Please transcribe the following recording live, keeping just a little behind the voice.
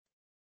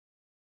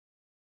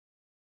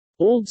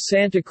Old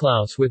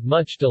Santeclaus with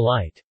Much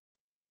Delight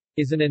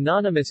is an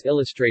anonymous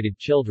illustrated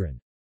children's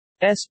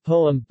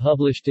poem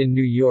published in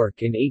New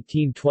York in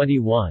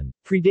 1821,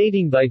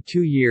 predating by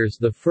 2 years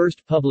the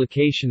first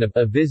publication of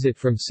A Visit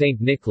from St.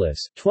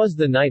 Nicholas, 'Twas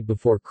the Night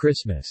Before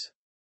Christmas.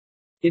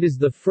 It is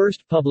the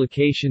first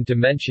publication to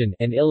mention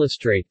and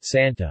illustrate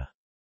Santa's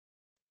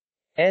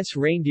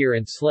reindeer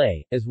and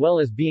sleigh, as well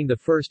as being the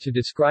first to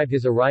describe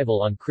his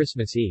arrival on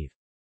Christmas Eve.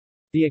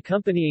 The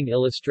accompanying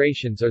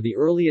illustrations are the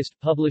earliest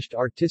published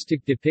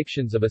artistic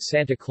depictions of a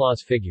Santa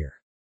Claus figure.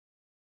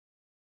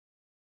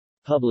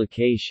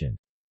 Publication.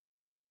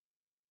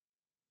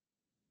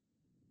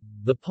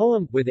 The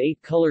poem, with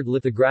 8 colored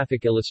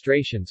lithographic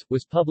illustrations,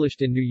 was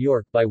published in New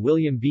York by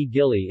William B.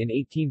 Gilley in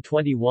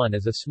 1821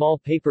 as a small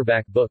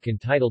paperback book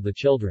entitled The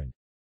Children's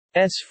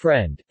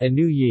Friend, A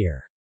New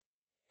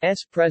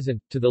Year's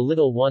Present, to the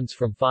Little Ones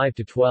from 5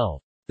 to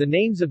 12. The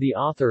names of the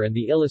author and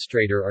the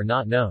illustrator are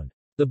not known.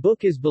 The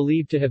book is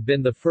believed to have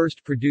been the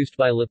first produced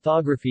by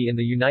lithography in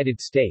the United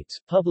States,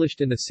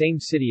 published in the same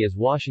city as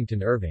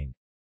Washington Irving's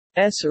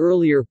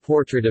earlier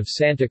portrait of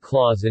Santa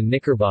Claus in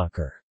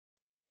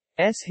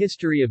Knickerbocker's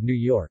History of New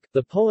York.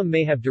 The poem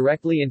may have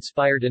directly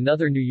inspired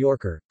another New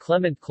Yorker,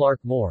 Clement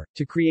Clark Moore,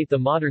 to create the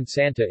modern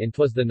Santa in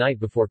 'Twas the Night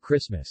Before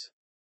Christmas.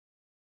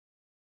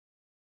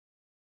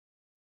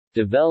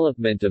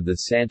 Development of the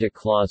Santa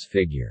Claus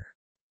figure.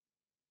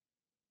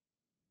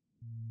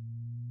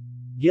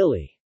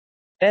 Gilley's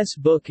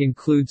book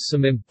includes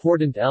some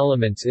important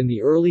elements in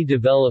the early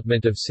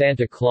development of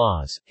Santa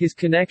Claus, his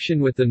connection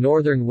with the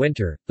northern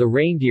winter, the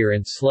reindeer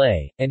and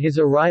sleigh, and his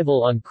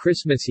arrival on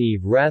Christmas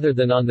Eve rather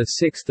than on the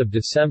 6th of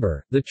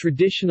December, the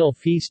traditional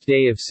feast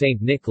day of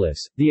St.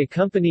 Nicholas. The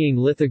accompanying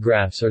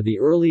lithographs are the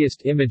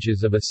earliest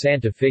images of a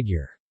Santa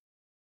figure.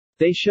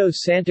 They show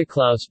Santa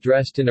Claus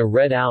dressed in a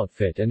red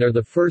outfit and are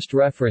the first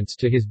reference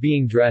to his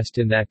being dressed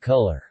in that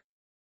color.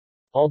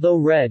 Although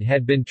red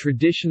had been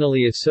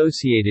traditionally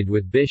associated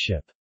with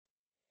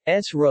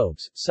bishops'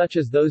 robes, such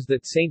as those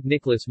that St.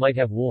 Nicholas might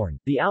have worn,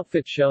 the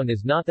outfit shown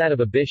is not that of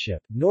a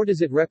bishop, nor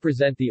does it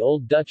represent the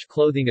Old Dutch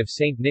clothing of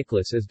St.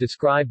 Nicholas as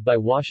described by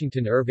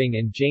Washington Irving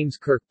and James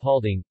Kirk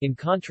Paulding. In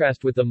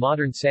contrast with the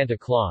modern Santa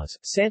Claus,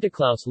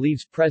 Santeclaus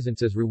leaves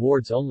presents as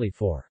rewards only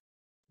for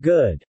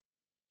good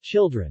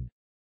children.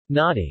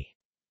 Naughty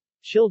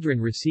children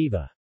receive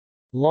a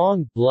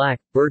long, black,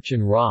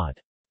 birchen rod,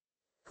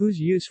 whose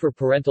use for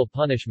parental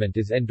punishment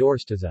is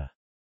endorsed as a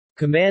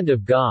command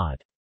of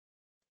God.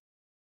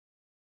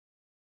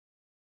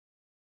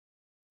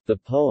 The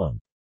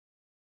poem.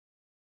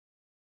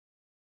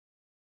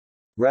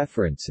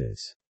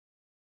 References.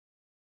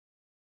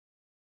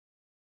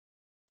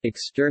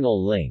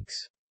 External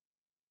links.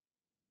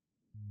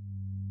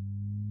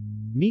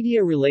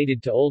 Media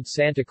related to Old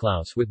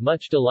Santeclaus with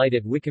Much Delight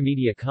at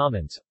Wikimedia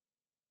Commons.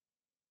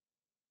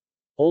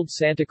 Old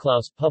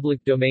Santeclaus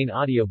public domain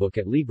audiobook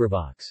at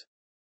LibriVox.